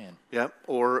lion. Yep,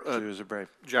 or So he was a brave.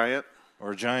 giant.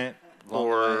 Or a giant.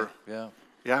 Or- yeah.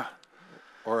 Yeah.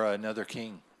 Or another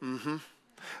king.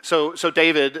 So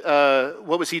David,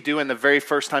 what was he doing the very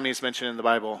first time he's mentioned in the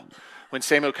Bible? When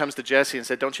Samuel comes to Jesse and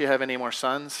said, don't you have any more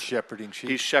sons? Shepherding sheep.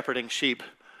 He's shepherding sheep.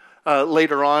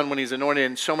 Later on, when he's anointed,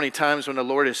 and so many times when the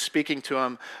Lord is speaking to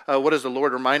him, what does the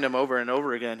Lord remind him over and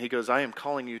over again? He goes, I am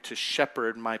calling you to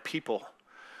shepherd my people.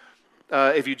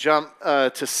 If you jump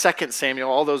to 2 Samuel,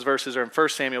 all those verses are in 1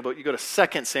 Samuel, but you go to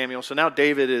 2 Samuel. So now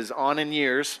David is on in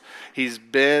years. He's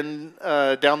been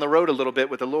down the road a little bit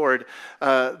with the Lord.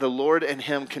 The Lord and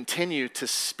him continue to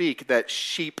speak that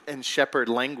sheep and shepherd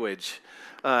language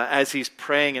as he's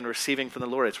praying and receiving from the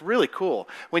Lord. It's really cool.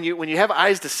 When you have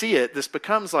eyes to see it, this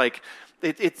becomes like,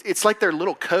 it's like their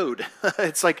little code.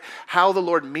 It's like how the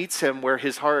Lord meets him where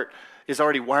his heart is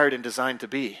already wired and designed to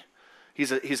be.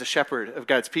 He's a shepherd of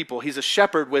God's people. He's a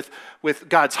shepherd with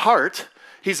God's heart.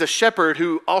 He's a shepherd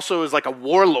who also is like a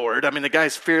warlord. I mean, the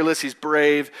guy's fearless. He's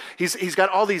brave. He's got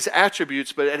all these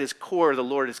attributes, but at his core, the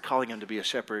Lord is calling him to be a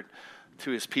shepherd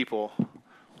to his people.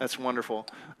 That's wonderful.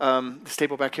 This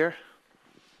table back here.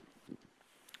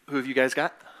 Who have you guys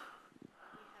got?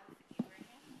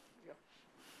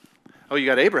 Oh, you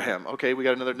got Abraham. Okay, we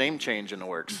got another name change in the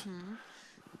works.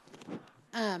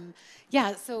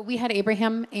 Yeah, so we had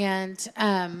Abraham, and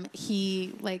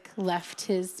he left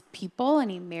his people, and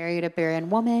he married a barren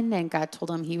woman, and God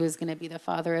told him he was going to be the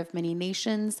father of many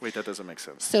nations. Wait, that doesn't make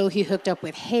sense. So he hooked up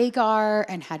with Hagar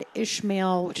and had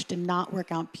Ishmael, which did not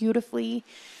work out beautifully.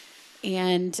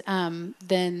 And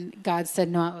then God said,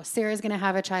 no, Sarah's going to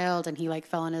have a child, and he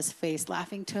fell on his face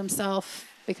laughing to himself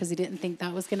because he didn't think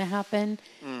that was going to happen.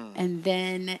 And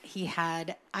then he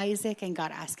had Isaac, and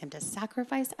God asked him to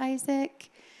sacrifice Isaac.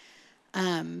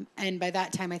 And by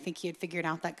that time, I think he had figured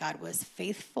out that God was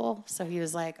faithful. So he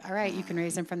was like, all right, you can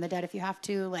raise him from the dead if you have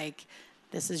to.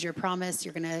 This is your promise.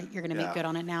 You're gonna make good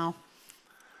on it now.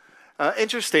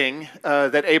 Interesting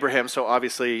that Abraham, so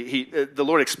obviously the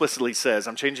Lord explicitly says,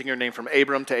 I'm changing your name from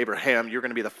Abram to Abraham. You're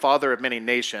going to be the father of many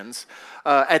nations.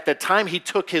 At the time he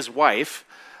took his wife,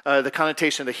 the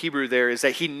connotation of the Hebrew there is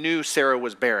that he knew Sarah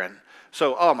was barren.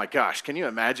 So, oh my gosh, can you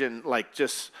imagine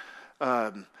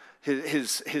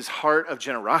his heart of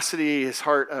generosity, his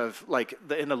heart of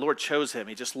and the Lord chose him.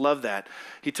 He just loved that.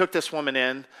 He took this woman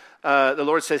in. The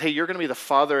Lord said, hey, you're going to be the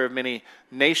father of many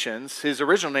nations. His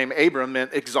original name, Abram,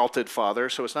 meant exalted father,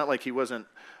 so it's not like he wasn't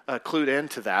clued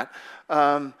into that.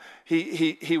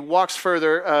 He walks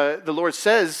further. The Lord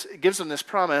gives him this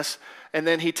promise, and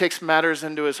then he takes matters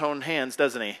into his own hands,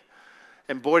 doesn't he?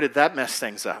 And boy, did that mess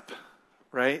things up,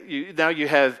 right? Now you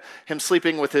have him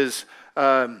sleeping with his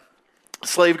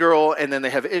slave girl, and then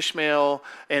they have Ishmael,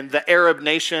 and the Arab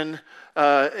nation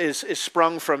is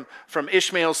sprung from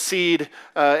Ishmael's seed,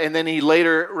 and then he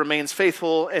later remains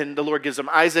faithful, and the Lord gives him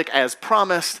Isaac as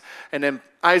promised, and then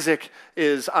Isaac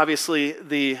is obviously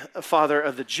the father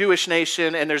of the Jewish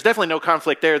nation, and there's definitely no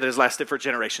conflict there that has lasted for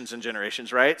generations and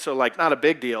generations, right? So not a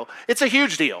big deal. It's a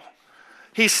huge deal.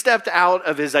 He stepped out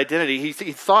of his identity. He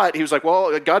thought, he was like,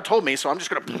 well, God told me, so I'm just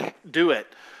going to do it.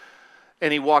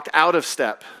 And he walked out of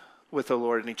step with the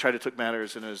Lord, and he tried to take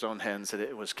matters in his own hands, and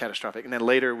it was catastrophic. And then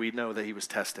later we know that he was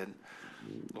tested.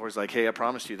 The Lord's like, hey, I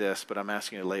promised you this, but I'm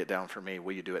asking you to lay it down for me.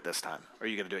 Will you do it this time? Or are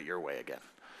you going to do it your way again?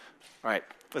 All right,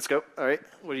 let's go. All right,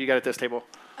 what do you got at this table?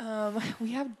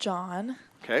 We have John.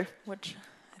 Okay. Which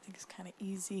I think is kind of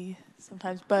easy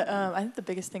sometimes. But I think the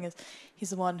biggest thing is he's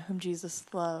the one whom Jesus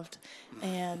loved.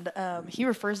 And he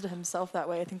refers to himself that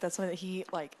way. I think that's something that he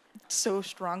like so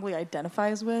strongly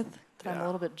identifies with that I'm a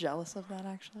little bit jealous of that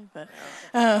actually. But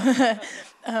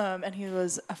and he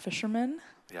was a fisherman.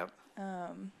 Yep.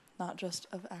 Not just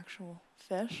of actual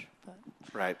fish, but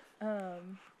Right.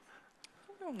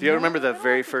 Do you remember the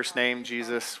very first name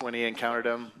Jesus, when he encountered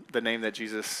him, the name that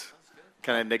Jesus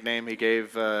kind of nickname he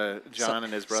gave John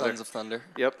and his brother? Sons of Thunder.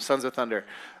 Yep, Sons of Thunder.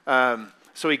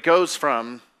 So he goes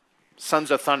from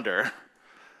Sons of Thunder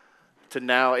to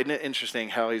now, isn't it interesting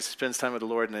how he spends time with the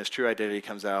Lord and his true identity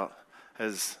comes out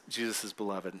as Jesus'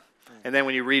 beloved. And then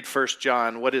when you read 1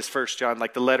 John, what is 1 John?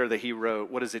 Like the letter that he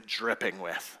wrote, what is it dripping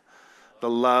with? The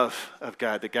love of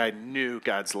God. The guy knew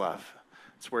God's love.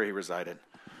 It's where he resided.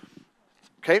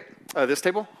 Okay, this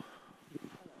table.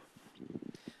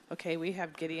 Okay, we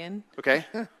have Gideon. Okay.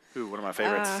 Ooh, one of my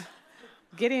favorites.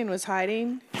 Gideon was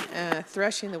hiding,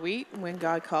 threshing the wheat when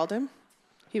God called him.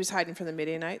 He was hiding from the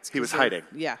Midianites. He was hiding.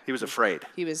 Yeah. He was afraid.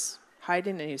 He was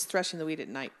hiding and he was threshing the wheat at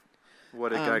night. What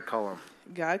did God call him?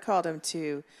 God called him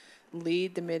to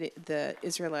lead the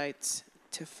Israelites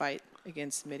to fight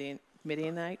against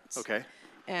Midianites. Okay.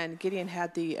 And Gideon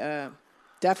had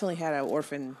definitely had an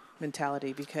orphan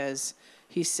mentality because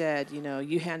he said,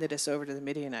 you handed us over to the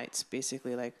Midianites,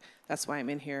 basically, like, that's why I'm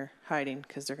in here hiding,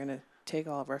 because they're going to take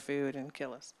all of our food and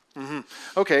kill us. Mm-hmm.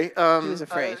 Okay. He was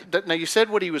afraid. Now, you said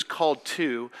what he was called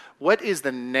to. What is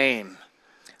the name?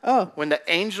 Oh. When the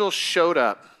angel showed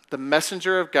up, the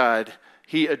messenger of God,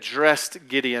 he addressed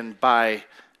Gideon by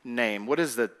name. What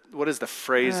is the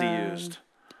phrase he used?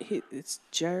 It's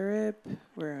Jerub.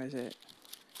 Where is it?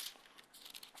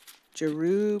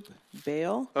 Jerub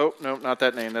Baal. Oh, no, not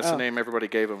that name. That's the name everybody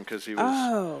gave him because he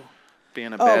was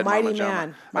being a bad mighty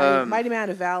mama man. Mighty man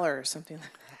of valor or something like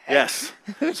that. Yes.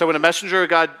 So when a messenger of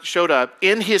God showed up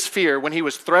in his fear, when he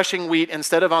was threshing wheat,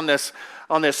 instead of on this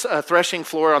threshing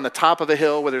floor on the top of a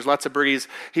hill where there's lots of breeze,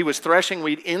 he was threshing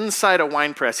wheat inside a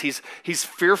wine press. He's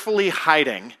fearfully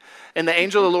hiding. And the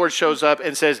angel of the Lord shows up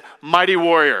and says, "Mighty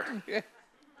warrior."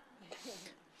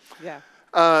 Yeah.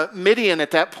 Midian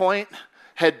at that point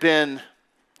had been,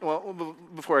 well,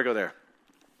 before I go there,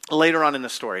 later on in the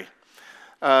story,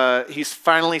 he's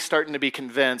finally starting to be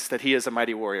convinced that he is a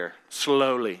mighty warrior,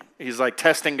 slowly. He's like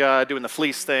testing God, doing the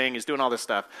fleece thing, he's doing all this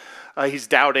stuff. He's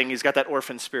doubting, he's got that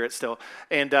orphan spirit still.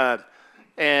 And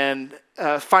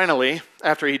finally,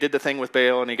 after he did the thing with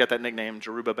Baal and he got that nickname,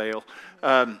 Jerubbaal,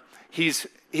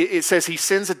 it says he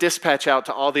sends a dispatch out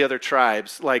to all the other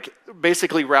tribes, like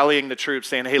basically rallying the troops,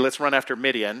 saying, hey, let's run after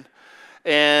Midian.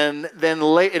 And then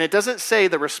and it doesn't say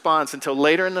the response until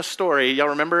later in the story. Y'all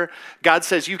remember? God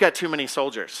says, you've got too many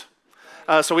soldiers.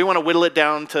 So we want to whittle it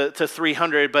down to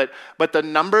 300. But the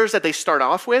numbers that they start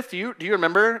off with, do you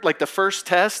remember? Like the first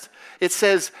test, it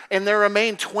says, and there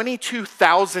remain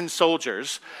 22,000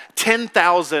 soldiers.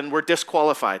 10,000 were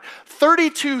disqualified.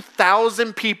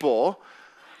 32,000 people.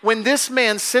 When this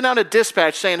man sent out a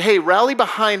dispatch saying, hey, rally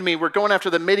behind me, we're going after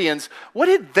the Midians, what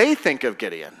did they think of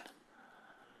Gideon?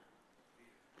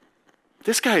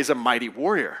 This guy is a mighty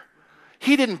warrior.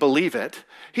 He didn't believe it.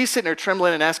 He's sitting there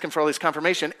trembling and asking for all this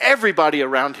confirmation. Everybody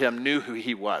around him knew who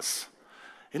he was.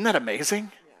 Isn't that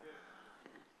amazing?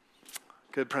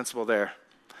 Good principle there.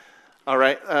 All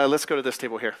right, let's go to this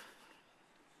table here.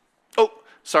 Oh,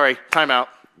 sorry, time out.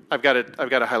 I've got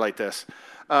to highlight this.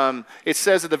 It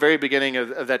says at the very beginning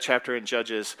of that chapter in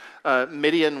Judges,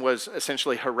 Midian was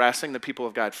essentially harassing the people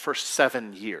of God for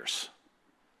 7 years.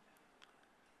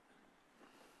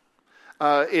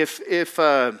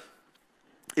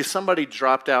 If somebody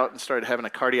dropped out and started having a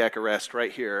cardiac arrest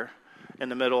right here in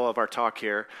the middle of our talk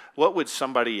here, what would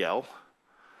somebody yell?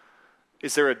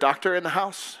 Is there a doctor in the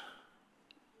house?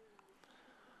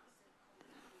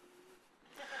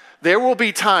 There will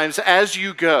be times as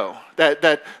you go,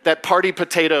 that party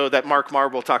potato that Mark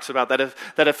Marble talks about,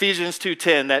 that Ephesians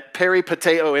 2:10, that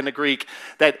peripateo in the Greek,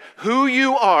 that who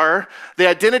you are, the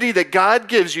identity that God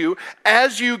gives you,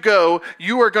 as you go,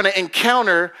 you are going to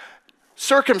encounter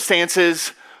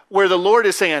circumstances where the Lord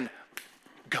is saying,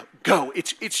 go,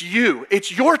 it's you,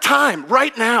 it's your time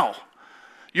right now.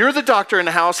 You're the doctor in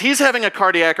the house, he's having a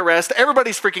cardiac arrest,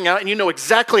 everybody's freaking out, and you know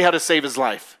exactly how to save his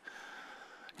life.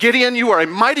 Gideon, you are a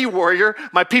mighty warrior.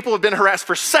 My people have been harassed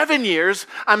for 7 years.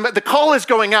 The call is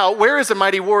going out. Where is a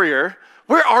mighty warrior?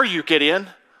 Where are you, Gideon?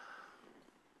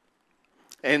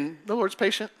 And the Lord's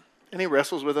patient, and he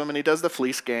wrestles with him, and he does the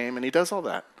fleece game, and he does all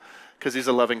that because he's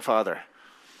a loving father.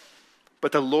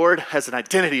 But the Lord has an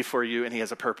identity for you, and he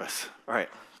has a purpose. All right,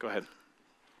 go ahead.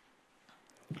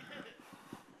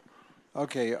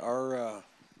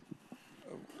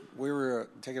 we were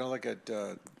taking a look at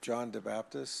John the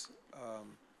Baptist,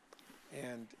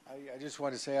 and I just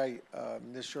want to say,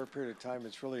 in this short period of time,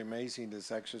 it's really amazing,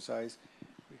 this exercise,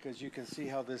 because you can see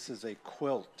how this is a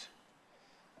quilt,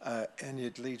 and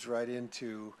it leads right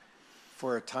into,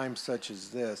 for a time such as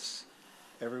this,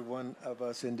 every one of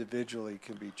us individually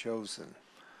can be chosen.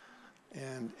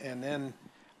 And then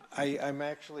I'm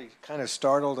actually kind of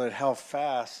startled at how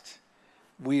fast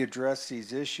we address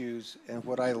these issues and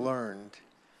what I learned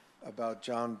about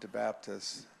John the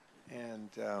Baptist. And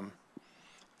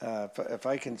if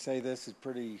I can say this, is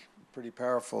pretty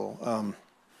powerful.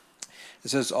 It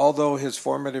says, although his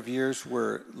formative years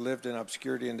were lived in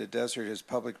obscurity in the desert, his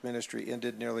public ministry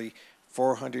ended nearly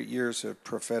 400 years of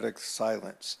prophetic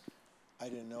silence. I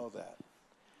didn't know that.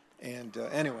 And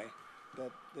anyway,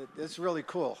 it's really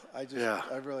cool. I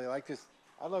really like this.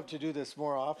 I'd love to do this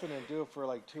more often and do it for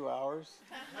like 2 hours.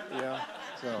 Yeah.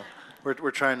 So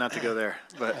We're trying not to go there,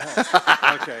 but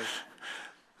okay.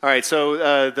 All right.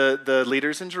 So the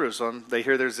leaders in Jerusalem, they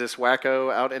hear there's this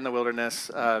wacko out in the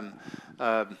wilderness,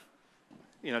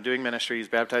 doing ministry. He's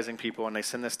baptizing people, and they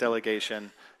send this delegation.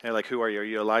 And they're like, "Who are you? Are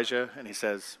you Elijah?" And he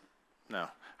says, "No."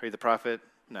 "Are you the prophet?"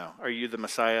 "No." "Are you the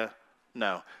Messiah?"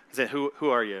 "No." He said, "Who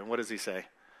are you?" And what does he say?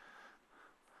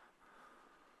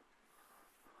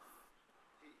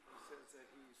 He says that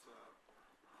he's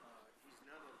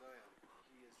none of them.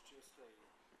 He is just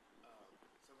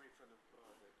somebody from that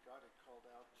God had called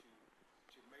out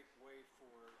to make way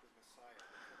for the Messiah.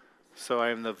 So I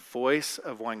am the voice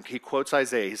of one. He quotes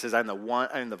Isaiah. He says, I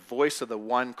am the voice of the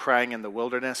one crying in the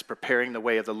wilderness, preparing the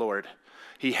way of the Lord.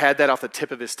 He had that off the tip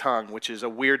of his tongue, which is a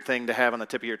weird thing to have on the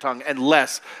tip of your tongue,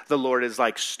 unless the Lord has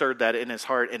stirred that in his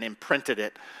heart and imprinted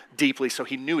it deeply, so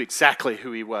he knew exactly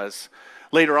who he was.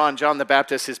 Later on, John the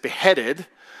Baptist is beheaded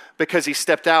because he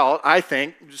stepped out. I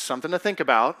think, something to think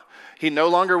about. He no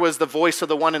longer was the voice of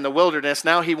the one in the wilderness.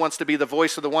 Now he wants to be the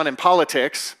voice of the one in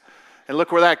politics. And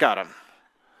look where that got him.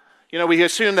 We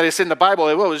assume that it's in the Bible.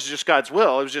 Well, it was just God's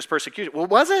will. It was just persecution. Well,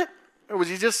 was it? Or was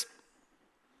he just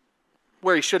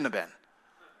where he shouldn't have been?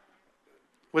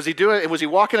 Was he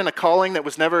walking in a calling that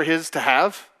was never his to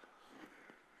have?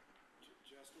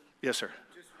 Justin? Yes, sir.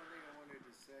 Just one thing I wanted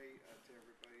to say to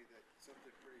everybody, that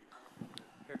something pretty powerful.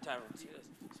 Here, Tyrone, see this?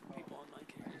 Some people on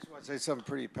mic here. I just want to say something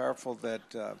pretty powerful,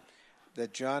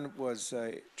 that John was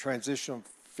a transitional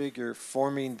figure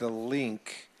forming the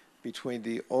link between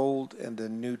the Old and the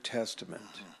New Testament.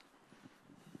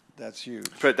 That's huge.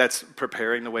 That's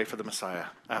preparing the way for the Messiah.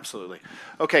 Absolutely.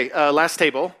 Okay, last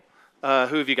table. Who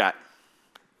have you got?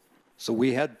 So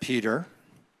we had Peter.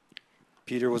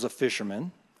 Peter was a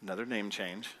fisherman. Another name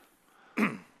change.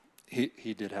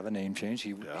 He did have a name change.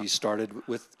 He started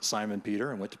with Simon Peter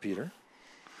and went to Peter.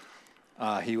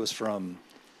 He was from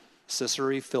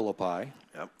Caesarea Philippi.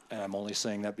 Yep. And I'm only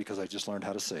saying that because I just learned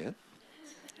how to say it.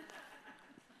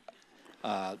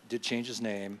 Did change his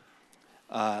name.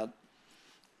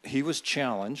 He was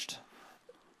challenged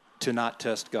to not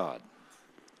test God.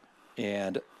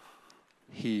 And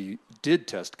he did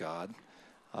test God.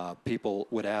 People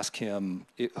would ask him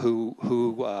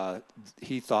who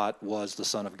he thought was the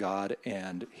Son of God,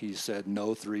 and he said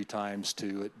no 3 times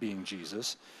to it being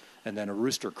Jesus. And then a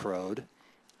rooster crowed,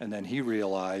 and then he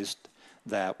realized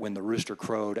that when the rooster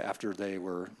crowed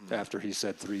after he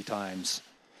said 3 times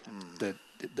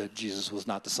that Jesus was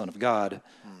not the Son of God,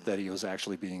 that he was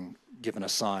actually being given a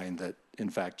sign that, in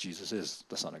fact, Jesus is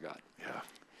the Son of God.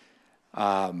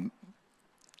 Yeah.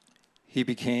 He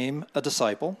became a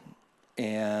disciple,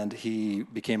 and he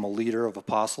became a leader of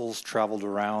apostles, traveled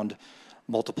around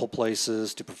multiple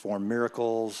places to perform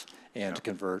miracles and to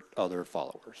convert other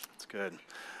followers. That's good.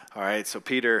 All right, so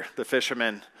Peter, the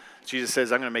fisherman, Jesus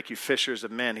says, I'm going to make you fishers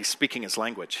of men. He's speaking his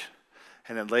language.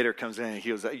 And then later comes in and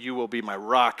he goes, you will be my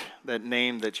rock. That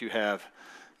name that you have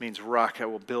means rock. I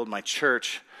will build my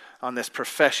church on this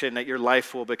profession that your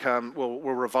life will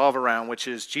revolve around, which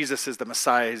is Jesus is the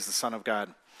Messiah, he's the Son of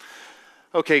God.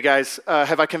 Okay, guys,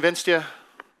 have I convinced you?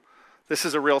 This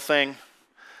is a real thing.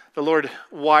 The Lord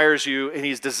wires you, and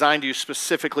he's designed you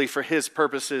specifically for his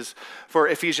purposes, for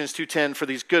Ephesians 2:10, for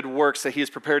these good works that he has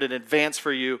prepared in advance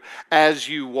for you as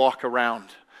you walk around,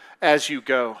 as you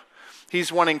go.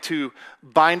 He's wanting to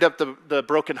bind up the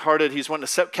brokenhearted. He's wanting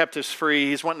to set captives free.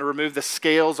 He's wanting to remove the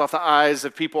scales off the eyes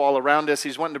of people all around us.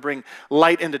 He's wanting to bring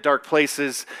light into dark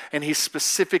places, and he's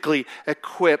specifically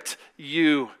equipped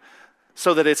you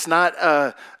so that it's not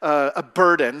a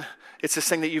burden. It's this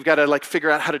thing that you've got to figure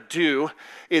out how to do.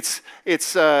 He's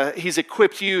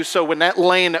equipped you so when that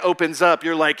lane opens up,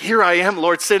 you're like, here I am,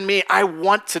 Lord, send me. I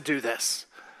want to do this.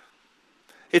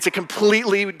 It's a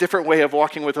completely different way of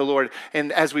walking with the Lord.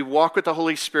 And as we walk with the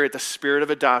Holy Spirit, the spirit of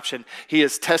adoption, he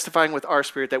is testifying with our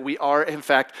spirit that we are, in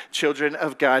fact, children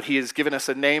of God. He has given us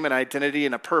a name, an identity,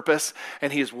 and a purpose,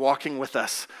 and he is walking with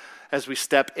us as we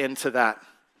step into that.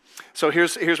 So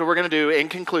here's what we're going to do. In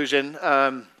conclusion,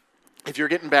 if you're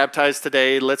getting baptized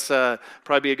today, let's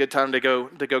probably be a good time to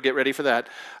go get ready for that.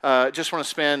 Just want to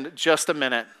spend just a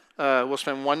minute. We'll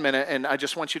spend 1 minute, and I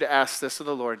just want you to ask this of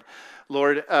the Lord.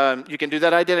 Lord, you can do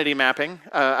that identity mapping.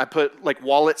 I put like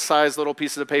wallet-sized little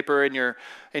pieces of paper in your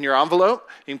envelope.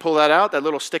 You can pull that out. That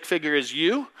little stick figure is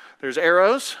you. There's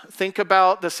arrows. Think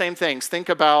about the same things. Think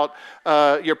about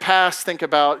your past. Think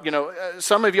about,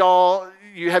 some of y'all,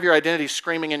 you have your identity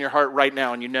screaming in your heart right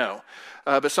now, and you know.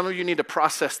 But some of you need to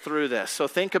process through this. So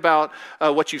think about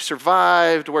what you've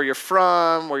survived, where you're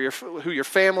from, who your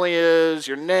family is,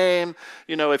 your name.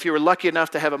 If you were lucky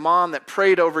enough to have a mom that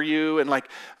prayed over you and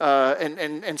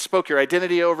and spoke your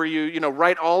identity over you.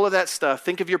 Write all of that stuff.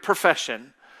 Think of your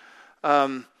profession,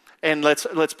 and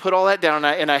let's put all that down.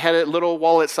 And I had it little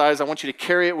wallet size. I want you to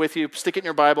carry it with you. Stick it in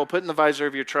your Bible. Put it in the visor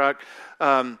of your truck,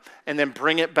 and then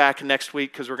bring it back next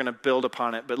week because we're going to build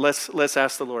upon it. But let's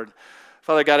ask the Lord.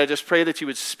 Father God, I just pray that you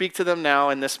would speak to them now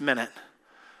in this minute.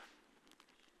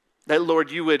 That,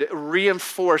 Lord, you would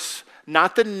reinforce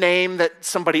not the name that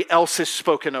somebody else has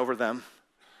spoken over them,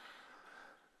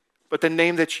 but the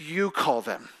name that you call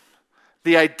them,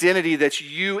 the identity that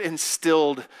you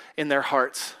instilled in their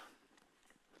hearts,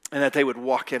 and that they would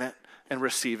walk in it and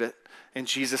receive it. In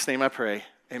Jesus' name I pray,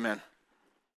 amen.